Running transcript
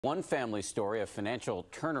One family story of financial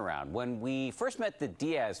turnaround. When we first met the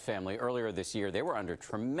Diaz family earlier this year, they were under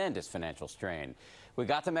tremendous financial strain. We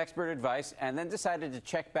got them expert advice and then decided to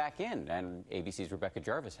check back in. And ABC's Rebecca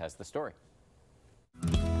Jarvis has the story.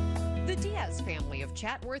 The Diaz family of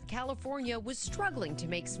Chatworth, California was struggling to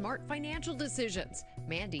make smart financial decisions.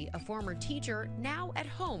 Mandy, a former teacher, now at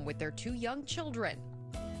home with their two young children.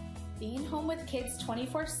 Being home with kids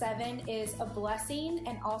 24/7 is a blessing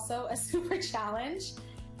and also a super challenge.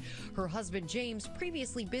 Her husband James,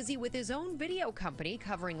 previously busy with his own video company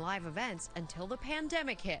covering live events until the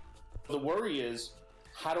pandemic hit. The worry is,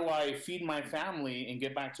 how do I feed my family and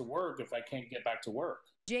get back to work if I can't get back to work?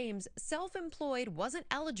 James, self-employed, wasn't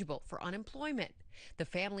eligible for unemployment. The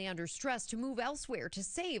family under stress to move elsewhere to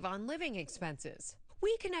save on living expenses.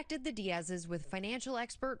 We connected the Diazes with financial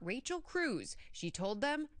expert Rachel Cruz. She told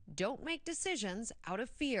them, don't make decisions out of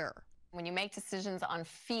fear. When you make decisions on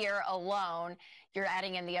fear alone, you're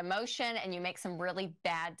adding in the emotion and you make some really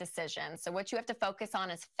bad decisions. So what you have to focus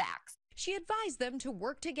on is facts. She advised them to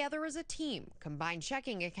work together as a team, combine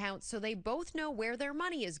checking accounts so they both know where their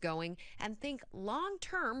money is going, and think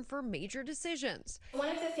long-term for major decisions. One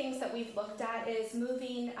of the things that we've looked at is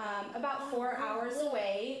moving about 4 hours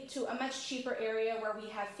away to a much cheaper area where we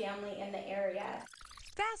have family in the area.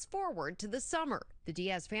 Fast forward to the summer, the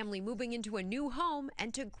Diaz family moving into a new home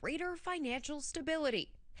and to greater financial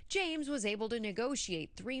stability. James was able to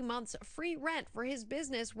negotiate 3 months free rent for his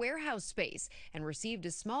business warehouse space and received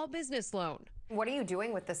a small business loan. What are you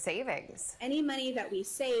doing with the savings? Any money that we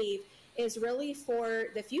save is really for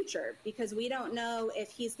the future, because we don't know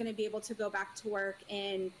if he's going to be able to go back to work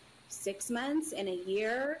in 6 months, in a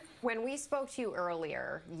year. When we spoke to you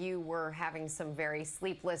earlier, you were having some very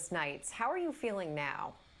sleepless nights. How are you feeling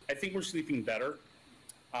now? I think we're sleeping better.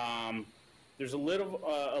 There's a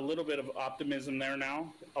little bit of optimism there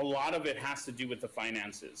now. A lot of it has to do with the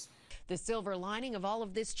finances. The silver lining of all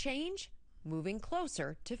of this change? Moving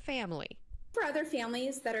closer to family. For other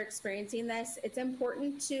families that are experiencing this, it's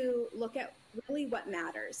important to look at really what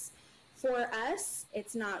matters. For us,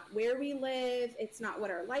 it's not where we live, it's not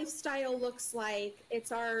what our lifestyle looks like,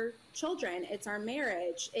 it's our children, it's our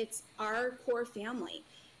marriage, it's our core family.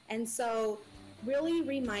 And so really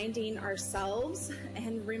reminding ourselves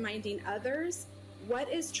and reminding others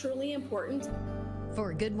what is truly important.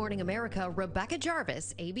 For Good Morning America, Rebecca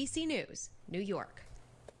Jarvis, ABC News, New York.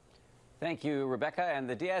 Thank you, Rebecca. And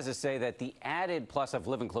the Diazes say that the added plus of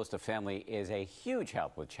living close to family is a huge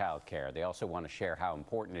help with child care. They also want to share how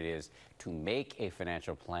important it is to make a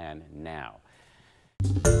financial plan now.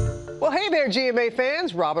 Well, hey there, GMA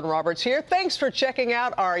fans. Robin Roberts here. Thanks for checking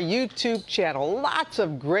out our YouTube channel. Lots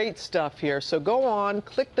of great stuff here. So go on,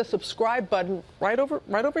 click the subscribe button right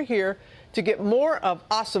over here to get more of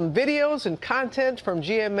awesome videos and content from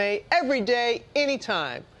GMA every day,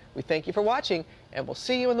 anytime. We thank you for watching, and we'll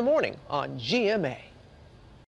see you in the morning on GMA.